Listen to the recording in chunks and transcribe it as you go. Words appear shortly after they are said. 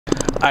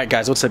Alright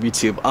guys, what's up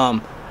YouTube?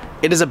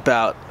 It is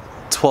about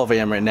 12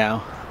 a.m. right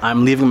now.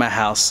 I'm leaving my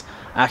house.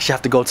 I actually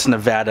have to go to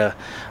Nevada,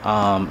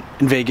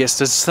 in Vegas.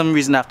 There's some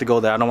reason I have to go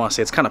there. I don't want to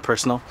say, it's kind of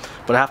personal,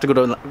 but I have to go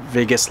to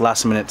Vegas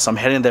last minute, so I'm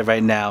heading there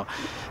right now.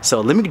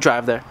 So let me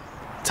drive there.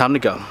 Time to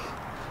go.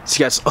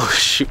 See you guys. Oh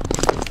shoot.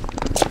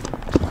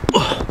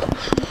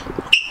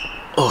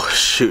 Oh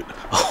shoot.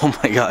 Oh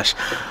my gosh.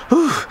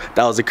 Whew.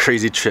 That was a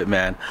crazy trip,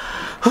 man.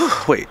 Whew.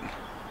 Wait.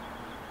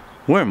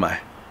 Where am I?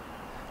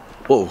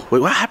 Whoa, wait,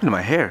 what happened to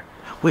my hair?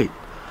 Wait,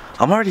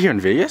 I'm already here in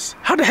Vegas?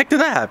 How the heck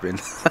did that happen?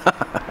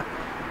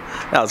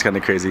 That was kind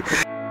of crazy.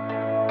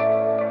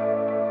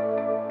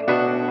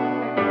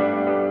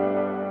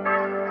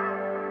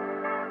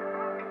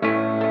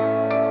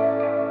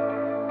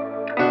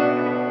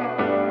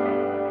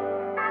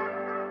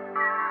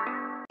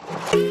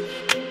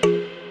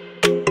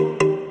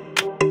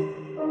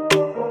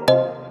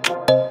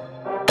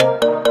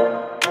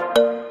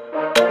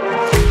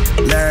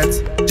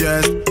 Let's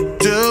just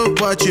do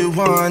what you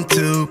want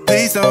to.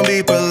 Please don't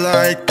be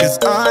polite, cause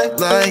I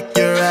like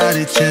your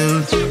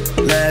attitude.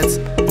 Let's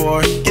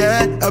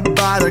forget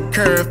about a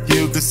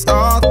curfew, cause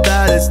all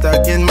that is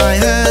stuck in my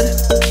head.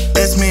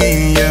 It's me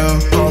and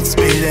you, pulse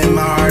speed and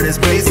my heart is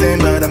racing,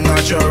 but I'm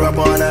not sure I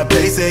wanna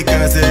place it,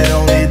 cause it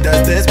only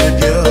does this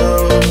with you.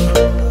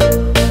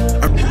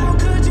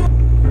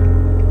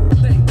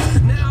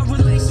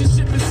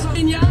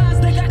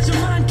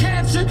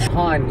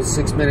 Was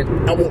 6 minutes.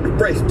 I want the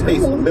fresh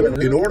taste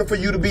limit. In order for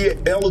you to be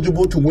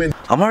eligible to win.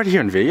 I'm already here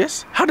in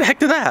Vegas? How the heck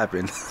did that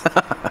happen?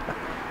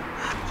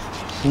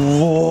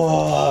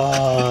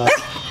 Whoa.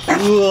 Come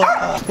here.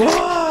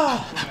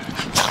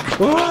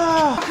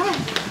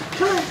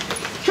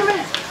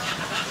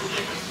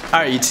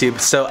 Alright YouTube,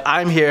 so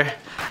I'm here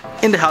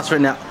in the house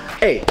right now.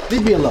 Hey,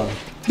 leave me alone.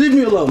 Leave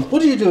me alone.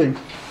 What are you doing?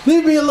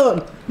 Leave me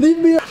alone. Leave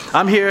me alone.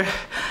 I'm here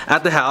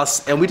at the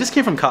house and we just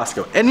came from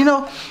Costco. And you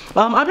know,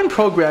 I've been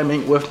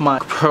programming with my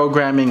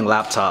programming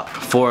laptop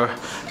for a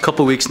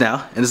couple weeks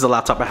now, and this is the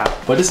laptop I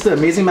have. But this is the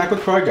amazing MacBook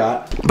Pro I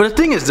got. But the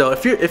thing is though,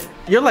 if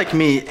you're like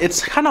me,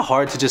 it's kind of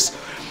hard to just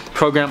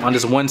program on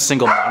this one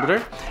single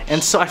monitor.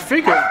 And so I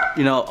figured,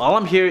 you know, while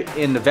I'm here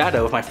in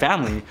Nevada with my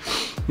family,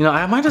 you know,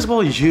 I might as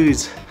well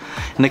use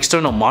an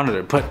external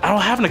monitor, but I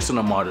don't have an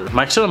external monitor.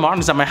 My external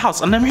monitor is at my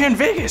house and I'm here in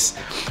Vegas,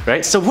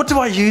 right? So what do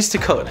I use to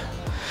code?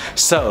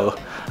 So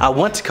I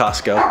went to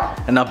Costco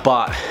and I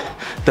bought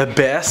the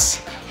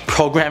best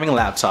programming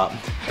laptop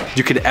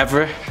you could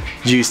ever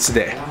use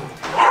today.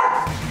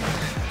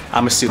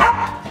 I'm a student.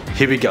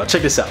 Here we go,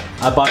 check this out.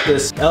 I bought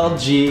this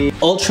LG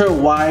ultra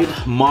wide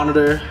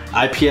monitor,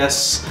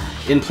 IPS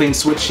in-plane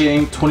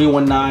switching,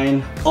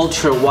 21.9,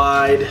 ultra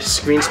wide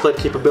screen split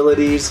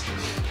capabilities,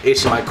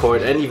 HDMI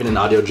cord, and even an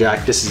audio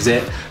jack. This is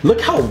it.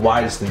 Look how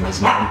wide this thing is,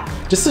 man.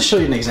 Just to show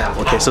you an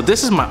example. Okay, so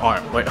this is my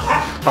arm. Wait,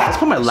 let's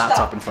put my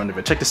laptop in front of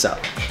it. Check this out.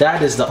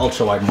 That is the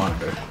ultra wide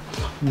monitor.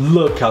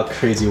 Look how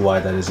crazy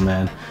wide that is,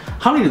 man.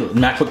 How many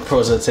MacBook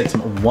Pros does it take to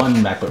one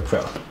MacBook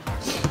Pro?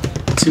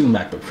 2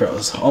 MacBook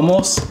Pros.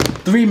 Almost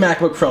 3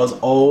 MacBook Pros.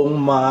 Oh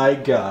my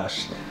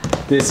gosh.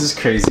 This is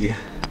crazy.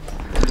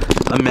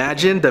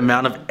 Imagine the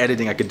amount of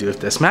editing I could do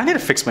with this. Man, I need to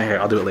fix my hair.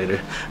 I'll do it later.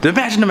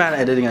 Imagine the amount of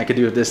editing I could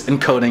do with this,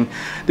 encoding.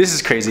 This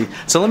is crazy.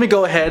 So let me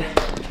go ahead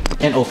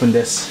and open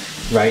this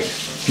right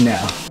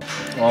now.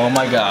 Oh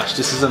my gosh,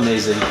 this is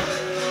amazing.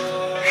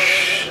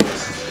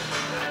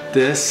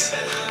 This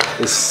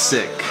is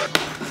sick.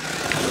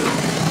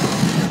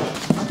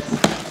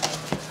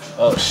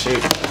 Oh shoot.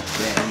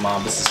 Damn,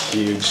 Mom, this is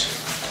huge.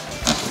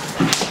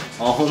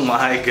 Oh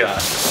my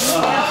gosh.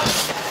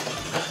 Ugh.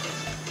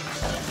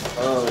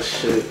 Oh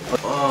shit.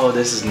 Oh,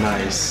 this is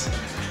nice.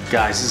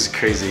 Guys, this is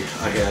crazy.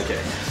 Okay.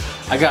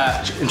 I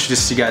gotta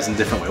introduce you guys in a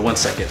different way. 1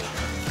 second.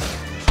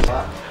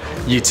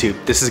 YouTube,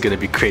 this is gonna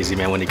be crazy,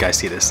 man, when you guys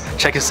see this.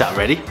 Check this out,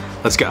 ready?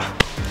 Let's go.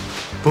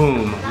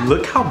 Boom.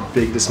 Look how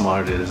big this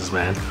monitor is,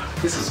 man.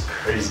 This is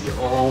crazy.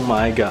 Oh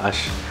my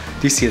gosh.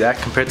 Do you see that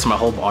compared to my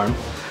whole arm?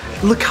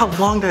 Look how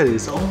long that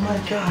is. Oh my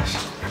gosh.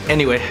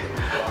 Anyway,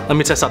 let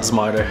me test out this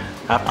monitor.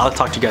 I'll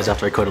talk to you guys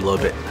after I code a little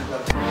bit.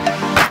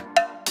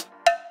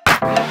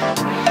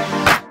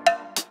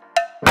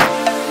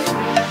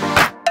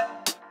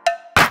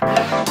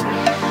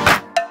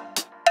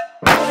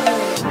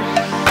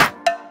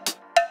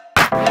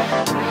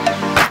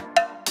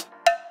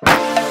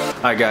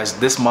 Alright guys,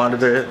 this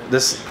monitor,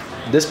 this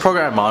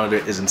program monitor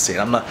is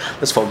insane.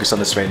 Let's focus on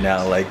this right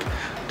now. Like,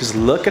 just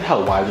look at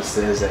how wide this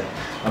is.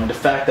 And the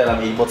fact that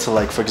I'm able to,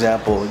 like, for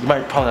example, you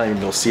might probably not even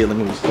be able to see it. Let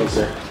me move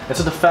closer. And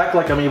so the fact,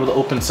 like, I'm able to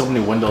open so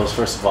many windows,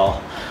 first of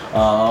all.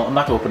 I'm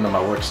not gonna open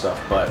my work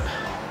stuff, but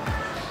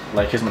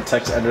like, here's my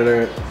text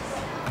editor.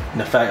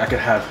 And the fact I could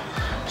have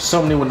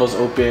so many windows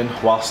open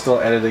while still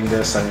editing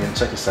this. I mean,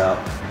 check this out.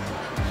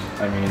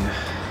 I mean,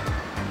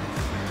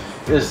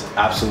 it is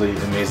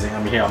absolutely amazing. I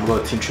mean, here I'm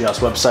going to Team Treehouse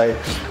website,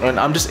 and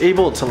I'm just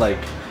able to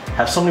like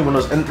have so many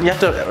windows. And you have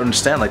to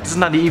understand, like, this is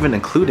not even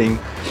including,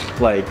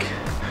 like,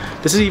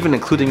 this is even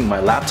including my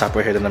laptop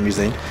right here that I'm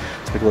using.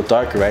 Let's make it a little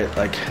darker, right?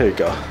 Like, here you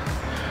go.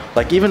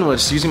 Like even with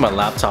just using my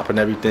laptop and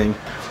everything,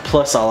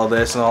 plus all of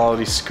this and all of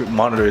these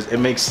monitors,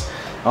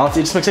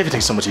 honestly, it just makes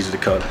everything so much easier to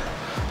code.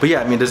 But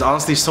yeah, I mean, there's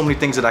honestly so many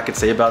things that I could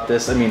say about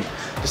this. I mean,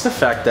 just the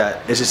fact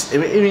that it's just, I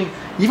mean,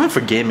 even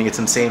for gaming, it's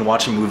insane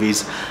watching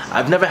movies.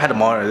 I've never had a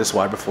monitor this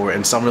wide before,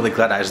 and so I'm really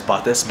glad I just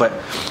bought this. But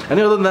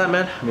other than that,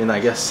 man, I mean, I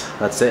guess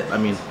that's it. I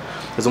mean,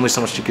 there's only so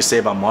much you can say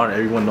about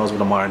monitor. Everyone knows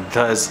what a monitor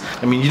does.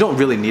 I mean, you don't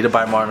really need to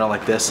buy a monitor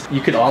like this.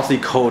 You could honestly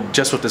code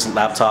just with this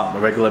laptop, a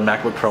regular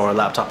MacBook Pro or a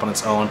laptop on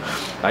its own.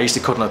 I used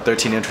to code on a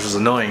 13-inch, which was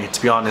annoying,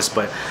 to be honest,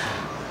 but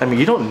I mean,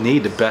 you don't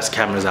need the best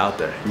cameras out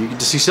there. You can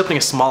just use something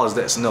as small as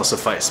this and they'll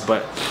suffice.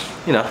 But,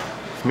 you know,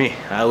 for me,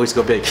 I always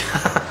go big.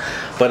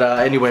 But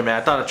anyway, man,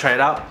 I thought I'd try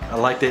it out. I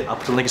liked it. I'll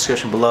put the link in the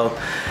description below.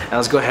 And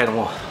let's go ahead and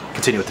we'll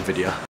continue with the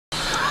video.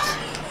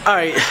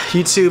 Alright,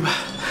 YouTube,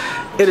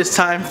 it is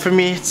time for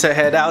me to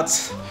head out.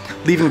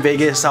 Leaving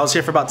Vegas. I was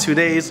here for about 2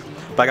 days,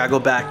 but I gotta go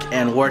back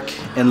and work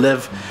and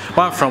live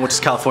where I'm from, which is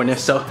California.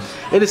 So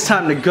it is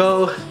time to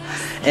go.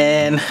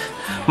 And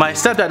my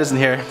stepdad isn't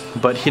here,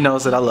 but he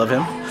knows that I love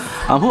him.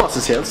 Who else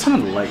is here? Let's turn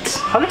on the lights.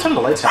 How do I turn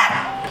the lights on?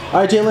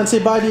 Alright, Jalen, say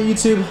bye to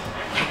YouTube.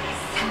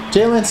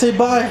 Jalen, say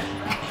bye.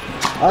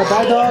 Alright,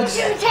 bye dogs.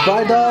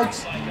 Bye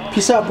dogs.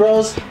 Peace out,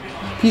 bros.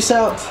 Peace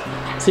out.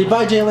 Say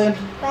bye, Jalen.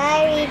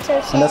 Bye,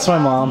 Rachel. And that's my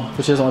mom,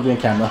 which doesn't want to be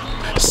on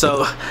camera.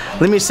 So,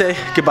 let me say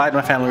goodbye to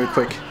my family real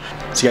quick.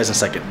 See you guys in a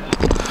second.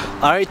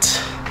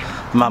 Alright,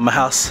 I'm at my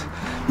house.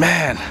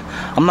 Man,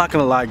 I'm not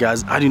gonna lie,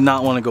 guys. I do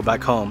not want to go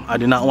back home. I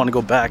do not want to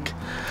go back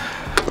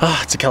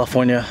to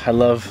California. I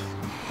love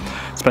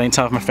spending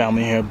time with my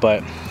family here,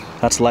 but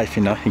that's life,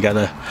 you know. You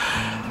gotta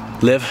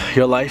live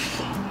your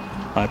life.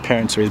 My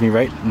parents raised me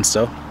right, and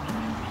so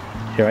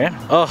here I am.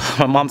 Oh,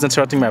 my mom's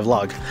interrupting my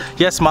vlog.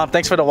 Yes, Mom,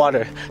 thanks for the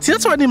water. See,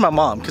 that's why I need my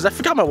mom, because I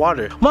forgot my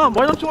water. Mom,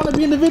 why don't you want to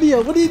be in the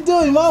video? What are you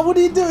doing, Mom? What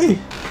are you doing?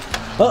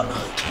 Oh,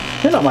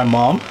 you're not my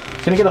mom.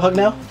 Can I get a hug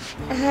now?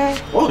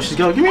 Oh, she's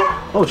gonna give me.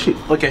 Oh, shoot.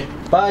 Okay.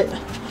 Bye.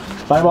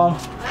 Bye, Mom.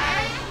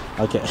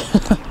 Okay.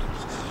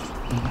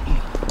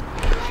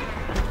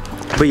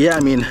 But yeah, I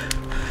mean,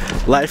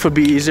 life would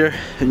be easier,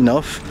 you know,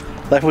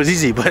 if life was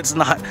easy, but it's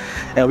not.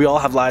 And we all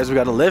have lives we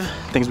gotta live,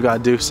 things we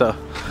gotta do, so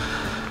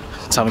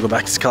it's time to go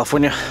back to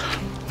California.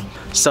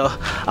 So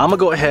I'm gonna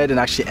go ahead and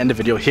actually end the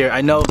video here.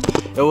 I know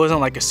it wasn't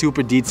like a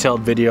super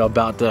detailed video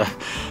about the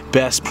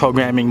best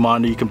programming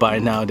monitor you can buy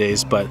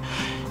nowadays, but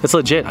it's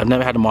legit. I've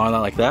never had a monitor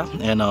like that,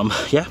 and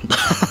yeah.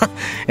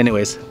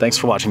 Anyways, thanks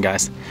for watching,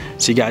 guys.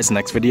 See you guys in the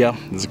next video.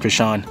 This is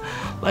Krishan,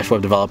 Life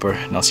Web Developer,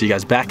 and I'll see you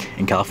guys back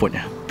in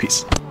California.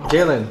 Peace.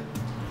 Jalen,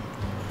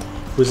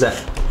 who's that?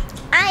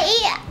 I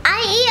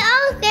eat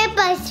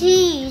all the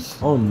cheese.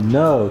 Oh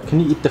no, can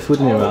you eat the food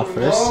in your mouth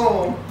first?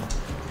 No.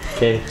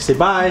 Okay, say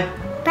bye.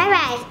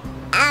 Bye-bye,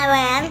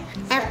 Aaron,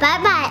 and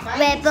bye-bye,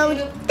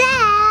 Rebel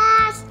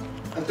Dash.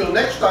 Until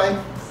next time.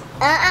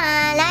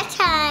 Next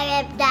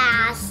time,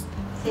 Dash.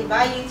 Say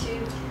bye,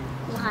 YouTube.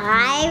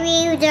 Bye,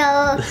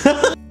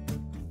 Rachel.